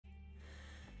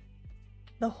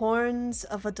The horns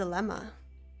of a dilemma.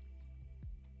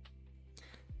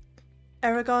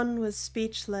 Eragon was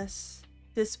speechless.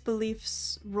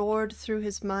 Disbeliefs roared through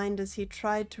his mind as he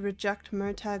tried to reject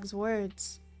Murtag's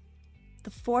words. The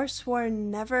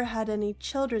Forsworn never had any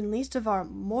children, least of all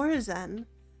Morzan.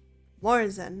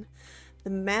 Morzan, the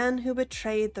man who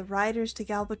betrayed the riders to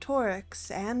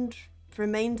Galbatorix and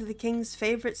remained the king's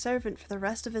favorite servant for the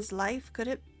rest of his life. Could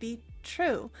it be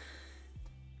true?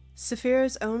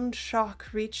 Saphira's own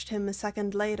shock reached him a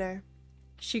second later.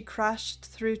 She crashed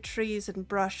through trees and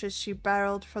brush as she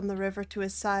barreled from the river to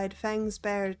his side, fangs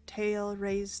bared, tail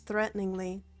raised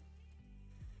threateningly.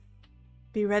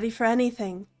 "Be ready for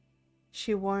anything,"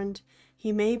 she warned.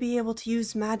 "He may be able to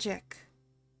use magic."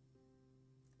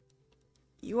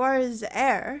 "You are his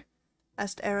heir?"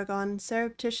 asked Eragon,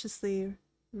 surreptitiously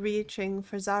reaching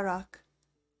for Zarok.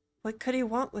 "What could he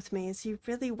want with me? Is he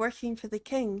really working for the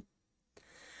king?"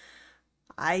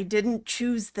 "I didn't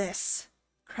choose this,"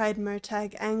 cried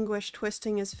Murtagh, anguish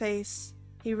twisting his face.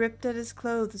 He ripped at his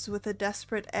clothes with a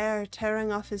desperate air,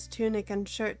 tearing off his tunic and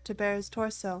shirt to bare his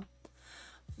torso.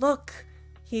 "Look!"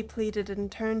 he pleaded, and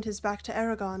turned his back to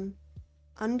Eragon.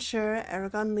 Unsure,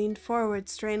 Eragon leaned forward,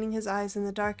 straining his eyes in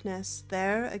the darkness.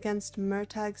 There, against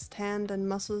Murtagh's tanned and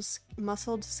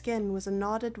muscled skin, was a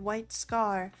knotted white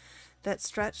scar that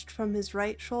stretched from his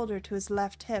right shoulder to his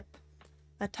left hip,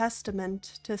 a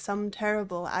testament to some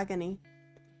terrible agony.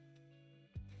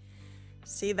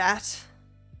 "See that?"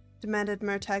 demanded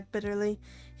Murtagh bitterly.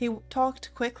 He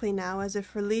talked quickly now, as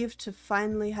if relieved to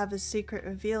finally have his secret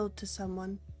revealed to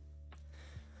someone.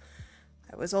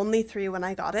 "I was only 3 when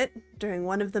I got it. During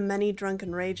one of the many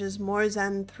drunken rages,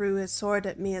 Morzan threw his sword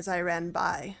at me as I ran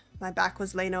by. My back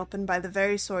was laid open by the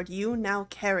very sword you now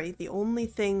carry, the only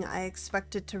thing I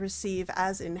expected to receive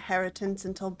as inheritance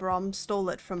until Brom stole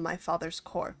it from my father's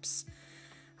corpse.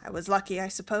 I was lucky, I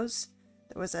suppose.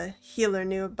 There was a healer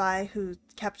nearby who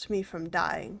kept me from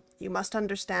dying. You must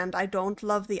understand, I don't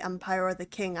love the Empire or the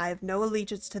King. I have no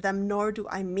allegiance to them, nor do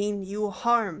I mean you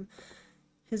harm."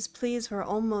 His pleas were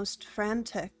almost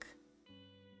frantic.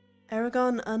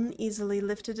 Eragon uneasily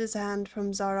lifted his hand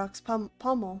from Zarok's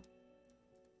pommel.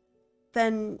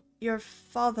 "Then your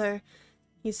father,"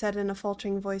 he said in a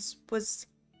faltering voice, "was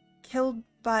killed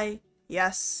by—"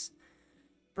 "Yes,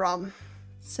 Brom,"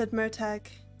 said Murtagh.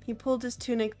 He pulled his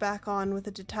tunic back on with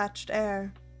a detached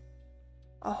air.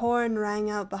 A horn rang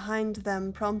out behind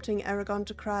them, prompting Eragon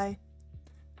to cry,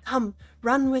 "Come,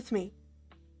 run with me!"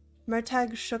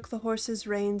 Murtagh shook the horse's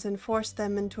reins and forced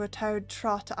them into a tired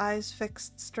trot, eyes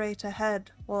fixed straight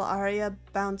ahead, while Arya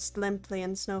bounced limply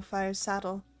in Snowfire's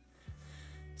saddle.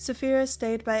 Saphira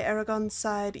stayed by Eragon's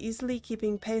side, easily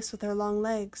keeping pace with her long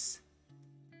legs.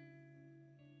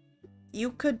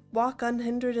 "You could walk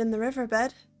unhindered in the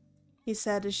riverbed," he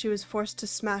said as she was forced to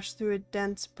smash through a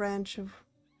dense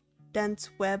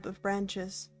web of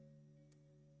branches.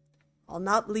 "I'll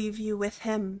not leave you with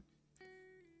him."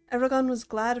 Eragon was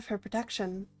glad of her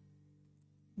protection.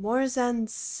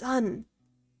 "Morzan's son,"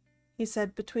 he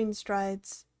said between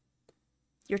strides.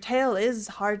 "Your tale is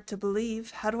hard to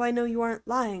believe. How do I know you aren't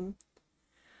lying?"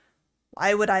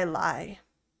 "Why would I lie?"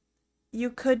 "You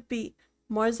could be—"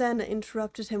 Morzan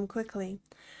interrupted him quickly.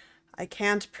 "I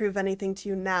can't prove anything to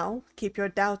you now. Keep your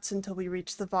doubts until we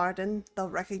reach the Varden. They'll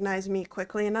recognize me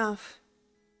quickly enough."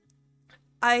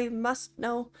 "I must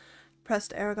know,"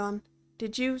 pressed Eragon.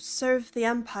 "Did you serve the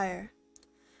Empire?"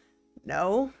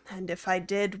 "No, and if I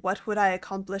did, what would I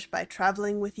accomplish by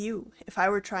traveling with you? If I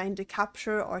were trying to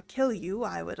capture or kill you,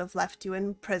 I would have left you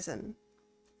in prison."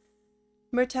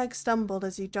 Murtagh stumbled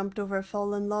as he jumped over a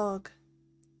fallen log.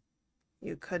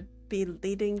 "You could be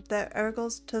leading the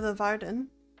Urgles to the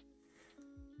Varden."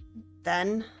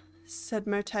 "Then," said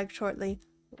Murtagh shortly,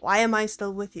 "why am I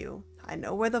still with you? I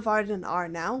know where the Varden are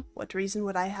now. What reason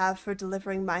would I have for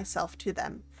delivering myself to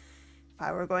them? If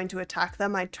I were going to attack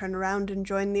them, I'd turn around and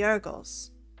join the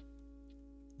Urgles."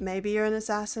 "Maybe you're an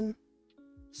assassin,"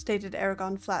 stated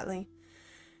Eragon flatly.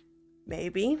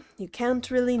 "Maybe. You can't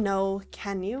really know,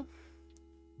 can you?"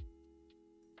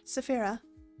 "Saphira?"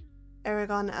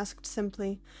 Eragon asked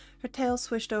simply. Her tail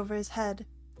swished over his head.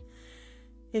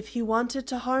 "If he wanted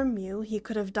to harm you, he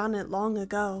could have done it long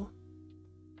ago."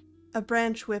 A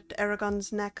branch whipped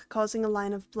Eragon's neck, causing a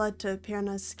line of blood to appear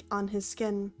on his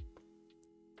skin.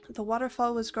 The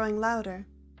waterfall was growing louder.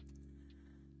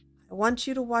 "I want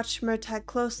you to watch Murtagh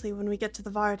closely when we get to the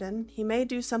Varden. He may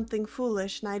do something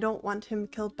foolish, and I don't want him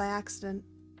killed by accident."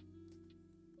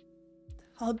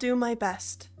 "I'll do my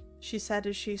best," she said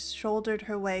as she shouldered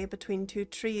her way between 2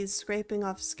 trees, scraping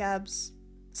off slabs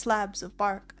of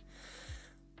bark.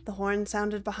 The horn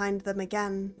sounded behind them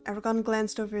again. Eragon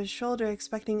glanced over his shoulder,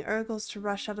 expecting Urgles to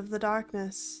rush out of the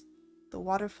darkness. The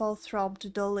waterfall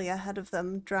throbbed dully ahead of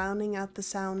them, drowning out the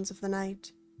sounds of the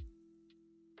night.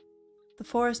 The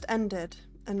forest ended,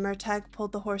 and Murtagh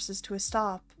pulled the horses to a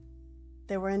stop.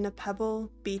 They were in a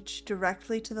pebble beach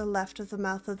directly to the left of the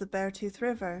mouth of the Beartooth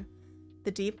River.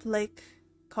 The deep lake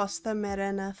Costa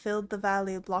Merena filled the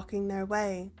valley, blocking their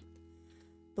way.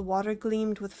 The water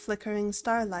gleamed with flickering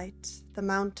starlight. The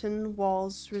mountain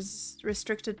walls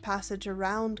restricted passage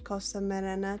around Costa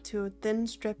Merena to a thin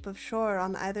strip of shore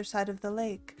on either side of the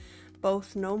lake,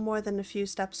 both no more than a few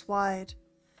steps wide.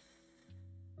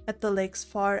 At the lake's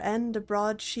far end, a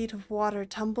broad sheet of water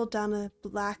tumbled down a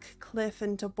black cliff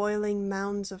into boiling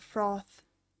mounds of froth.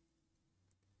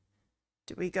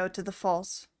 "Do we go to the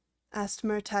falls?" asked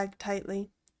Murtagh tightly.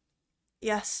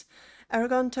 Yes.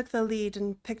 Eragon took the lead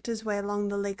and picked his way along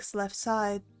the lake's left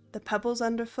side. The pebbles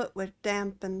underfoot were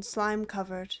damp and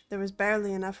slime-covered. There was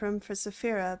barely enough room for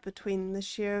Saphira between the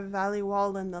sheer valley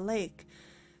wall and the lake.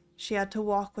 She had to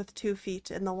walk with 2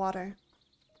 feet in the water.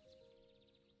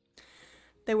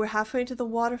 They were halfway to the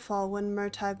waterfall when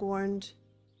Murtagh warned,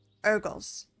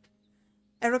 "Urgles."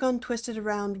 Eragon twisted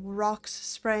around, rocks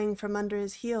spraying from under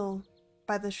his heel.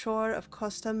 By the shore of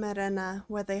Costa Merena,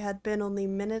 where they had been only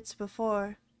minutes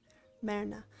before,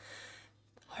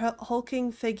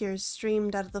 hulking figures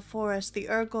streamed out of the forest, the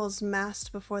Urgles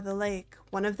massed before the lake.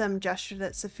 One of them gestured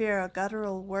at Saphira.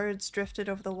 Guttural words drifted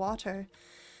over the water.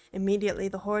 Immediately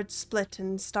the horde split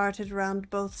and started around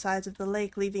both sides of the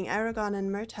lake, leaving Eragon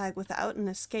and Murtagh without an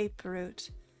escape route.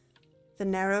 The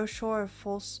narrow shore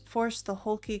forced the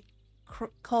hulky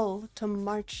cull to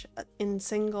march in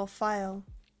single file.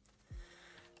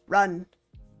 "Run!"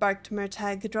 barked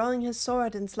Murtagh, drawing his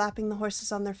sword and slapping the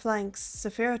horses on their flanks.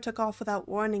 Saphira took off without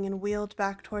warning and wheeled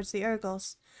back towards the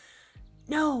Urgles.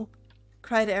 "No!"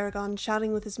 cried Eragon,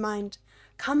 shouting with his mind.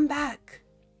 "Come back!"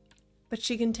 But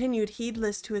she continued,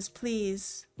 heedless to his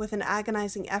pleas. With an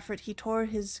agonizing effort, he tore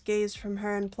his gaze from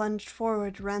her and plunged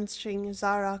forward, wrenching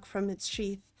Zarok from its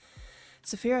sheath.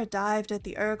 Saphira dived at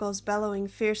the Urgles, bellowing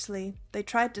fiercely. They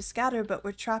tried to scatter, but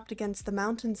were trapped against the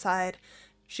mountainside.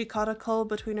 She caught a cull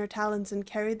between her talons and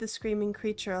carried the screaming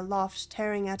creature aloft,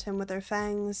 tearing at him with her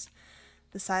fangs.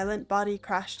 The silent body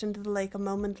crashed into the lake a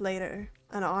moment later,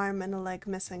 an arm and a leg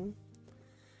missing.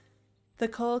 The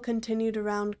cull continued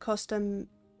around Costa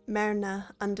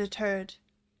Merna undeterred.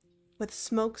 With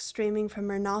smoke streaming from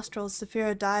her nostrils,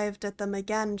 Saphira dived at them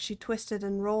again. She twisted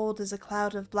and rolled as a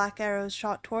cloud of black arrows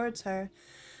shot towards her.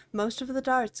 Most of the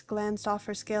darts glanced off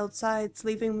her scaled sides,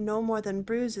 leaving no more than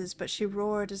bruises, but she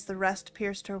roared as the rest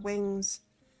pierced her wings.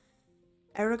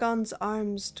 Eragon's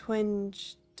arms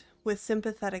twinged with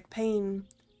sympathetic pain.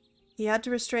 He had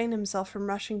to restrain himself from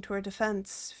rushing to her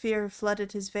defense. Fear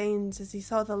flooded his veins as he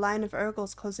saw the line of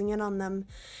Urgles closing in on them.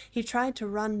 He tried to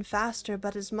run faster,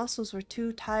 but his muscles were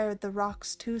too tired, the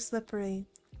rocks too slippery.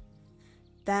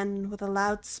 Then, with a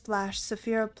loud splash,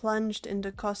 Saphira plunged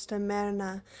into Costa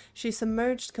Merna. She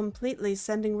submerged completely,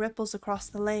 sending ripples across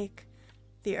the lake.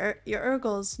 The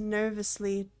Urgles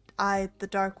nervously eyed the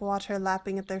dark water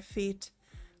lapping at their feet.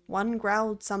 One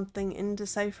growled something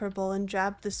indecipherable and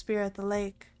jabbed the spear at the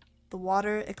lake. The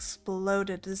water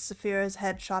exploded as Saphira's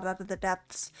head shot out of the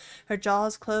depths. Her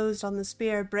jaws closed on the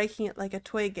spear, breaking it like a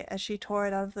twig as she tore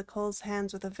it out of the cull's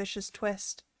hands with a vicious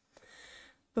twist.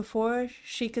 Before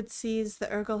she could seize the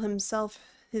Urgle himself,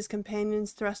 his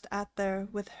companions thrust at her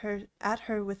with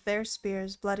their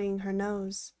spears, bloodying her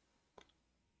nose.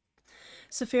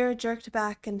 Saphira jerked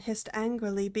back and hissed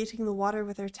angrily, beating the water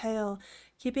with her tail.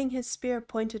 Keeping his spear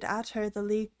pointed at her, the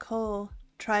league cull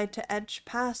tried to edge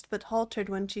past, but halted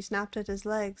when she snapped at his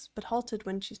legs.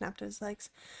 The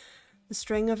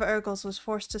string of Urgles was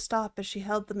forced to stop as she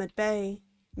held them at bay.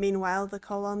 Meanwhile, the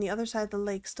cull on the other side of the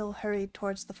lake still hurried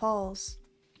towards the falls.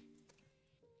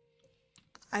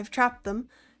 "I've trapped them,"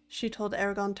 she told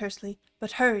Eragon tersely,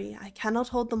 "but hurry, I cannot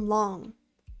hold them long."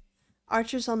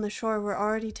 Archers on the shore were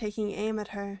already taking aim at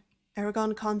her.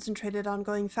 Eragon concentrated on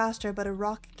going faster, but a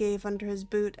rock gave under his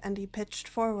boot and he pitched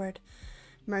forward.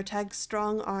 Murtagh's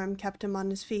strong arm kept him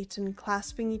on his feet, and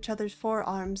clasping each other's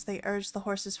forearms, they urged the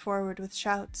horses forward with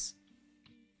shouts.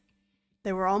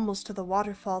 They were almost to the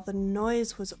waterfall. The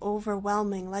noise was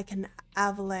overwhelming, like an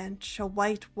avalanche. A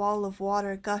white wall of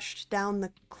water gushed down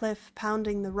the cliff,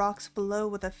 pounding the rocks below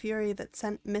with a fury that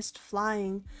sent mist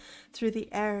flying through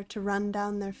the air to run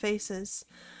down their faces.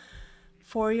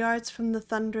 4 yards from the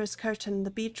thunderous curtain,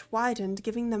 the beach widened,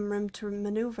 giving them room to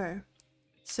maneuver.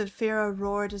 Saphira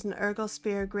roared as an Urgle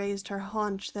spear grazed her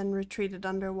haunch, then retreated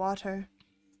under water.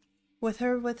 With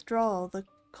her withdrawal, the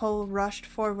Cole rushed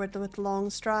forward with long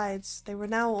strides. They were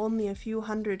now only a few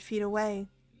 100 feet away.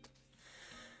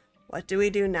 "What do we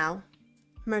do now?"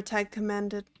 Murtagh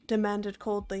demanded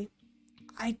coldly.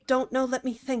 "I don't know, let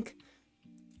me think,"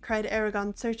 cried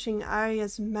Eragon, searching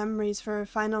Arya's memories for her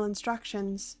final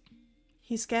instructions.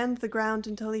 He scanned the ground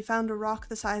until he found a rock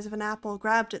the size of an apple,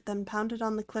 grabbed it, then pounded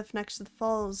on the cliff next to the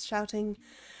falls, shouting,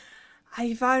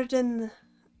 "I varden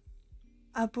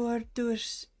abordur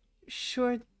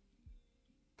shur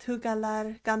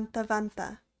tugalar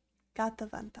Gatavanta.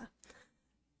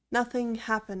 Nothing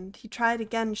happened. He tried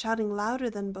again, shouting louder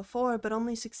than before, but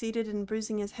only succeeded in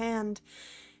bruising his hand.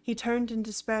 He turned in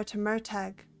despair to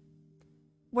Murtagh.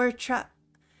 "We're trapped."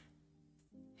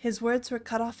 His words were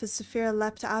cut off as Saphira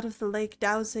leapt out of the lake,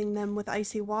 dousing them with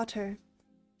icy water.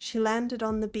 She landed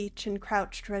on the beach and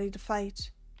crouched, ready to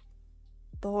fight.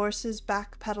 The horses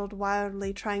back-pedaled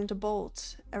wildly, trying to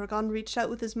bolt. Eragon reached out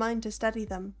with his mind to steady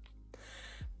them.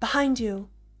 "Behind you!"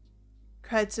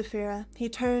 cried Saphira. He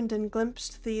turned and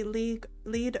glimpsed the lead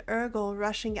Eragon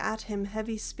rushing at him,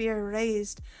 heavy spear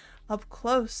raised. Up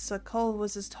close, Sakul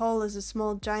was as tall as a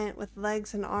small giant, with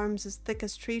legs and arms as thick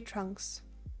as tree trunks.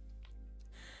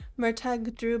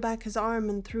 Murtagh drew back his arm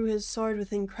and threw his sword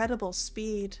with incredible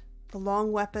speed. The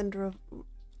long weapon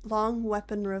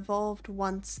revolved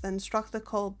once, then struck the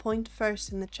Cole point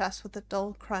first in the chest with a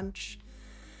dull crunch.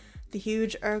 The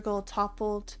huge Eragon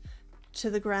toppled to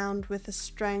the ground with a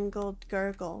strangled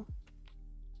gurgle.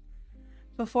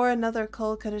 Before another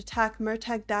Cole could attack,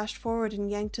 Murtagh dashed forward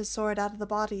and yanked his sword out of the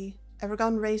body.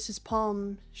 Eragon raised his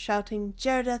palm, shouting,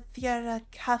 "Gerda Thiera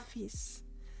Kafis."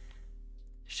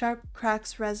 Sharp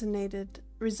cracks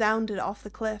resounded off the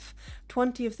cliff.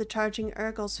 20 of the charging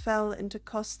Ergles fell into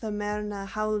Costa Merna,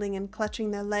 howling and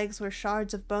clutching their legs where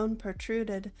shards of bone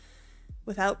protruded.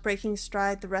 Without breaking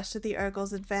stride, the rest of the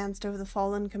Ergles advanced over the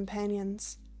fallen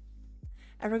companions.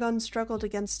 Eragon struggled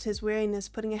against his weariness,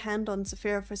 putting a hand on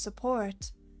Saphira for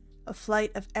support. A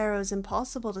flight of arrows,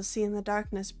 impossible to see in the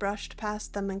darkness, brushed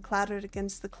past them and clattered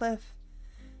against the cliff.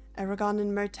 Eragon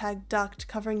and Murtagh ducked,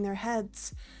 covering their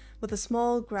heads. With a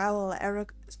small growl,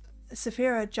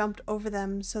 Saphira jumped over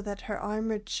them so that her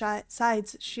armored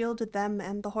sides shielded them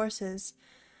and the horses.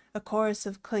 A chorus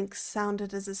of clinks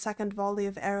sounded as a second volley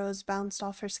of arrows bounced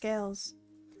off her scales.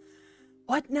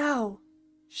 "What now?"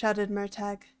 shouted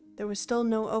Murtagh. There was still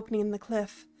no opening in the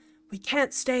cliff. "We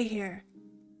can't stay here."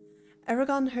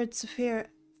 Eragon heard Saphira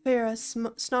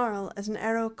snarl as an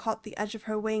arrow caught the edge of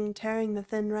her wing, tearing the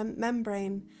thin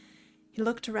membrane. He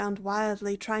looked around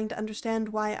wildly, trying to understand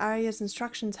why Arya's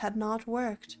instructions had not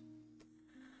worked.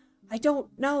 "I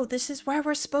don't know. This is where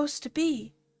we're supposed to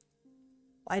be."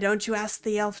 "Why don't you ask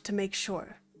the elf to make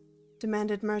sure?"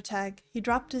 demanded Murtagh. He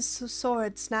dropped his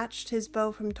sword, snatched his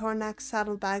bow from Tornak's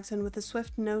saddlebags, and with a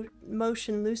swift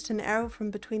motion loosed an arrow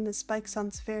from between the spikes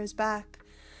on Saphira's back.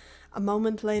 A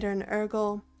moment later, an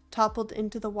Ergol toppled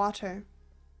into the water.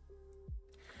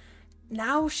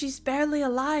 "Now she's barely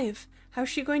alive. How's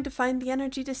she going to find the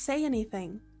energy to say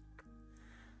anything?"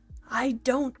 "I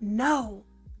don't know,"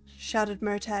 shouted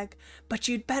Murtagh, "but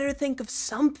you'd better think of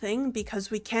something,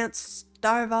 because we can't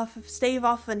stave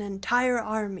off an entire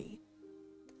army."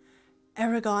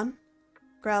 "Eragon,"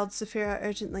 growled Saphira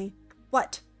urgently.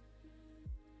 "What?"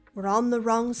 "We're on the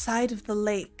wrong side of the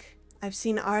lake. I've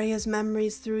seen Arya's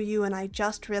memories through you, and I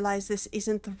just realized this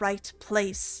isn't the right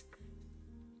place."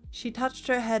 She touched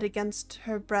her head against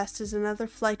her breast as another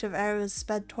flight of arrows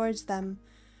sped towards them.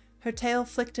 Her tail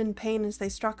flicked in pain as they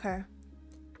struck her.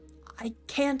 "I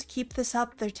can't keep this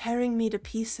up. They're tearing me to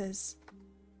pieces."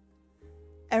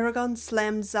 Eragon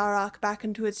slammed Zarok back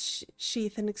into its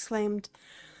sheath and exclaimed,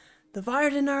 "The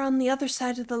Varden are on the other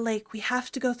side of the lake. We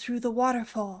have to go through the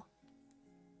waterfall."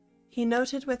 He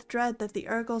noted with dread that the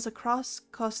Ergles across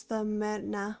Costa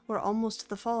Merna were almost to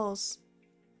the falls.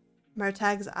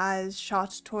 Murtagh's eyes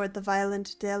shot toward the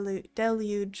violent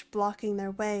deluge blocking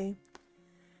their way.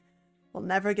 "We'll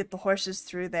never get the horses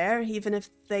through there, even if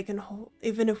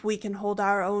we can hold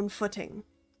our own footing."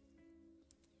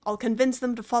 "I'll convince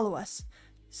them to follow us,"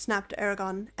 snapped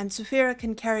Eragon, "and Saphira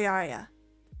can carry Arya."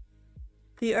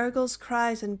 The Ergle's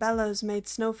cries and bellows made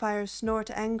Snowfire snort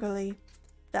angrily.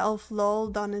 The elf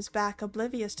lolled on his back,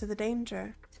 oblivious to the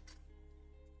danger.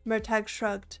 Murtagh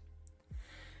shrugged.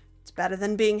 "It's better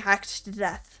than being hacked to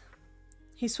death."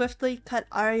 He swiftly cut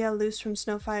Arya loose from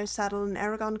Snowfire's saddle, and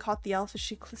Eragon caught the elf as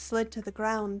she slid to the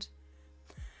ground.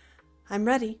 "I'm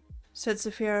ready," said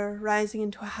Saphira, rising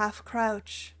into a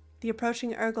half-crouch. The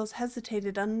approaching Ergles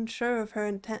hesitated, unsure of her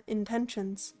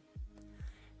intentions.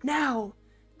 "Now!"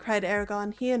 cried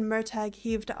Eragon. He and Murtagh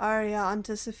heaved Arya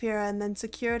onto Saphira and then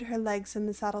secured her legs in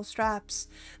the saddle straps.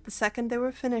 The second they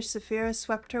were finished, Saphira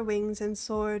swept her wings and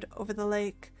soared over the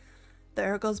lake. The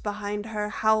Urgals behind her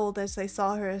howled as they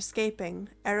saw her escaping.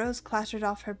 Arrows clattered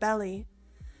off her belly.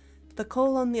 The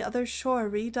Cole on the other shore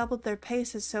redoubled their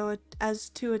paces so as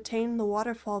to attain the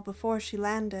waterfall before she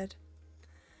landed.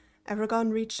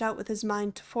 Eragon reached out with his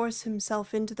mind to force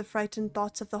himself into the frightened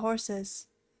thoughts of the horses.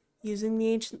 Using the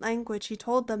ancient language, he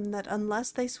told them that unless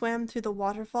they swam through the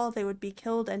waterfall, they would be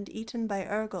killed and eaten by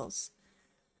Urgals.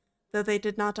 Though they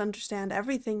did not understand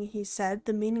everything he said,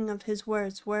 the meaning of his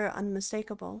words were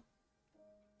unmistakable.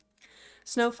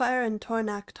 Snowfire and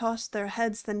Tornak tossed their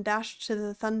heads, then dashed to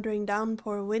the thundering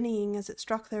downpour, whinnying as it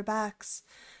struck their backs.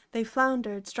 They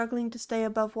floundered, struggling to stay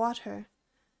above water.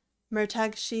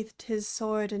 Murtagh sheathed his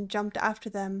sword and jumped after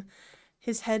them.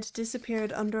 His head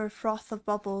disappeared under a froth of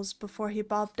bubbles before he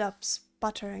bobbed up,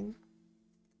 sputtering.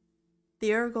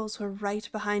 The Urgals were right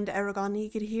behind Eragon. He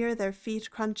could hear their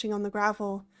feet crunching on the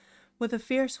gravel. With a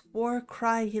fierce war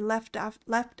cry, he leapt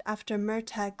after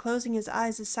Murtagh, closing his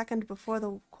eyes a second before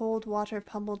the cold water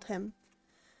pummeled him.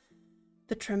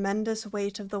 The tremendous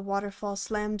weight of the waterfall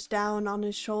slammed down on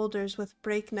his shoulders with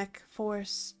breakneck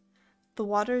force. The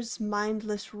water's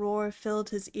mindless roar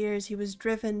filled his ears. He was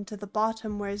driven to the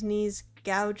bottom where his knees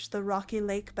gouged the rocky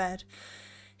lake bed.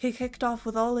 He kicked off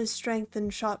with all his strength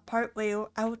and shot partway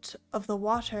out of the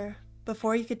water.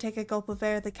 Before he could take a gulp of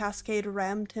air, the cascade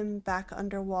rammed him back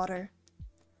underwater.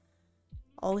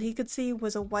 All he could see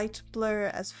was a white blur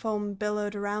as foam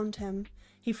billowed around him.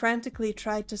 He frantically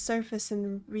tried to surface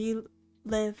and relieve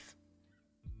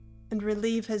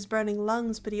his burning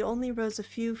lungs, but he only rose a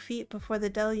few feet before the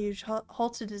deluge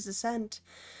halted his ascent.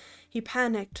 He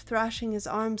panicked, thrashing his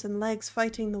arms and legs,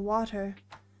 fighting the water.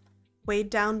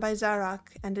 Weighed down by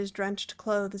Zarok and his drenched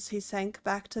clothes, he sank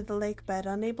back to the lake bed,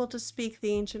 unable to speak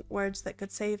the ancient words that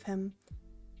could save him.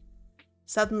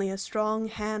 Suddenly, a strong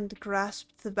hand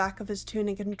grasped the back of his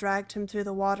tunic and dragged him through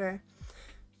the water.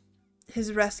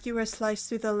 His rescuer sliced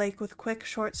through the lake with quick,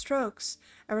 short strokes.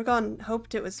 Eragon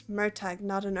hoped it was Murtagh,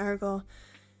 not an Urgal.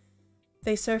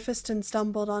 They surfaced and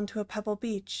stumbled onto a pebble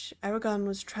beach. Eragon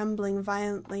was trembling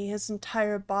violently. His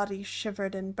entire body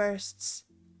shivered in bursts.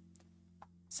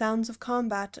 Sounds of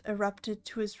combat erupted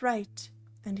to his right,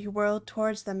 and he whirled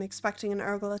towards them, expecting an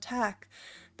Urgal attack.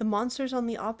 The monsters on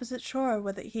the opposite shore,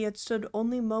 where he had stood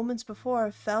only moments before,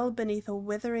 fell beneath a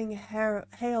withering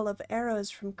hail of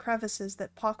arrows from crevices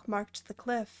that pockmarked the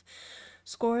cliff.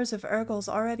 Scores of Urgals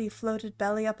already floated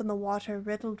belly up in the water,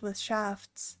 riddled with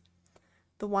shafts.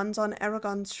 The ones on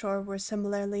Eragon's shore were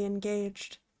similarly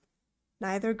engaged.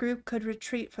 Neither group could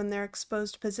retreat from their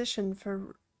exposed positions,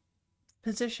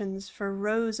 for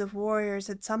rows of warriors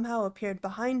had somehow appeared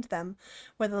behind them,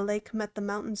 where the lake met the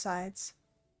mountainsides.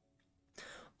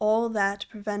 All that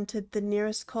prevented the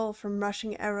nearest call from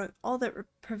rushing Eragon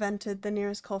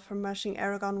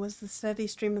was the steady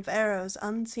stream of arrows.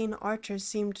 Unseen archers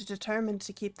seemed determined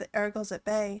to keep the Urgals at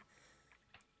bay.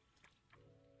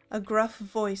 A gruff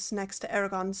voice next to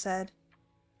Eragon said,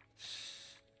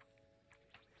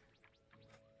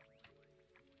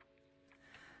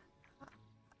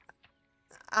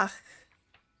 "Ach,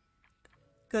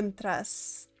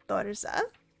 Guntras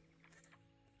Dorza?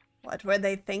 What were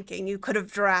they thinking? You could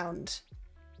have drowned."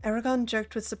 Eragon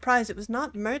jerked with surprise. It was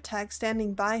not Murtagh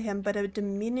standing by him, but a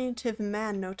diminutive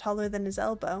man no taller than his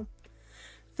elbow.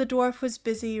 The dwarf was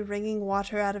busy wringing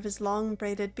water out of his long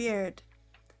braided beard.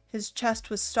 His chest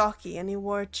was stocky, and he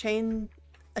wore a chain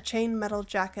metal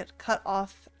jacket cut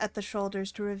off at the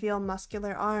shoulders to reveal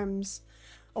muscular arms.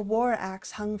 A war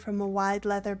axe hung from a wide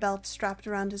leather belt strapped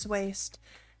around his waist.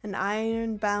 An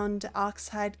iron-bound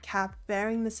oxhide cap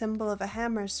bearing the symbol of a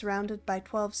hammer surrounded by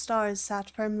 12 stars sat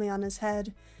firmly on his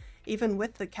head. Even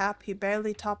with the cap, he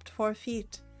barely topped 4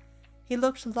 feet. He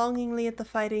looked longingly at the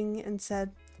fighting and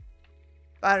said,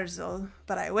 "Barzil,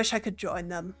 but I wish I could join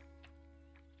them."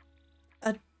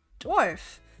 A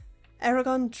dwarf!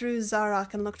 Eragon drew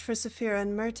Zarok and looked for Saphira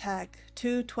and Murtagh.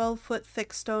 2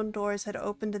 12-foot-thick stone doors had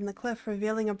opened in the cliff,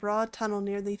 revealing a broad tunnel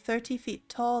nearly 30 feet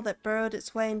tall that burrowed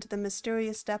its way into the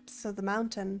mysterious depths of the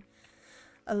mountain.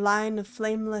 A line of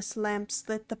flameless lamps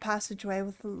lit the passageway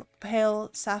with a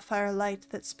pale sapphire light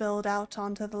that spilled out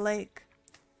onto the lake.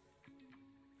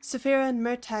 Saphira and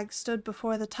Murtagh stood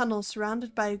before the tunnel,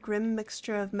 surrounded by a grim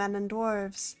mixture of men and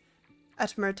dwarves.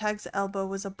 At Murtagh's elbow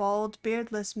was a bald,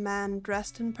 beardless man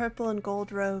dressed in purple and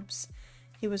gold robes.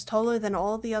 He was taller than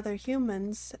all the other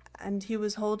humans, and he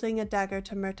was holding a dagger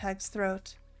to Murtagh's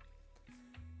throat.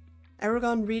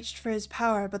 Eragon reached for his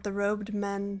power, but the robed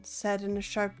man said in a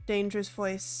sharp, dangerous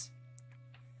voice,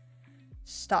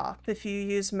 Stop. If you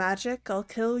use magic, I'll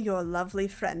kill your lovely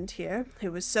friend here,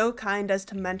 who was so kind as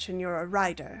to mention you're a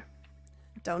rider.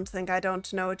 Don't think I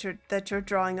don't know that you're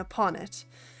drawing upon it.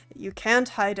 You can't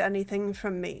hide anything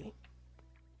from me.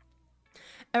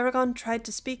 Eragon tried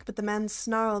to speak, but the man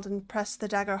snarled and pressed the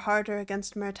dagger harder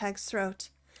against Murtag's throat.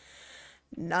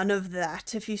 None of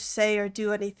that. If you say or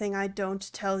do anything I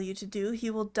don't tell you to do, he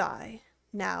will die.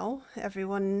 Now,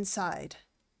 everyone inside.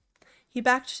 He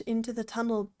backed into the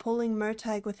tunnel, pulling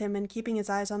Murtag with him and keeping his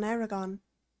eyes on Eragon.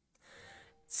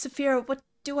 Saphira, what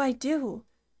do I do?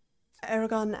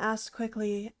 Eragon asked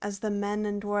quickly as the men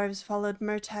and dwarves followed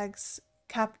Murtag's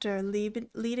captor,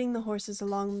 leading the horses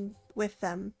along with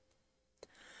them.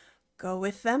 Go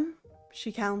with them,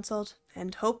 she counseled,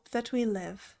 and hope that we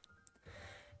live.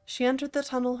 She entered the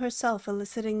tunnel herself,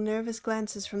 eliciting nervous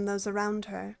glances from those around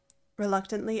her.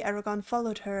 Reluctantly, Eragon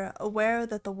followed her, aware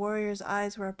that the warrior's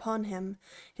eyes were upon him.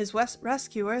 His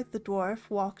rescuer, the dwarf,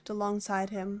 walked alongside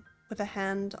him, with a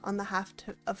hand on the haft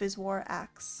of his war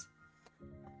axe.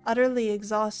 Utterly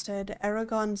exhausted,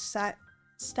 Eragon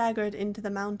staggered into the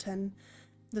mountain.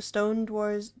 The stone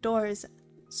doors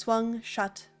swung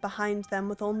shut behind them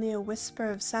with only a whisper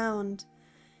of sound.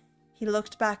 He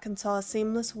looked back and saw a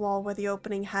seamless wall where the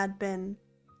opening had been.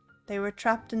 They were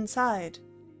trapped inside,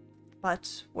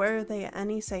 but were they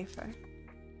any safer?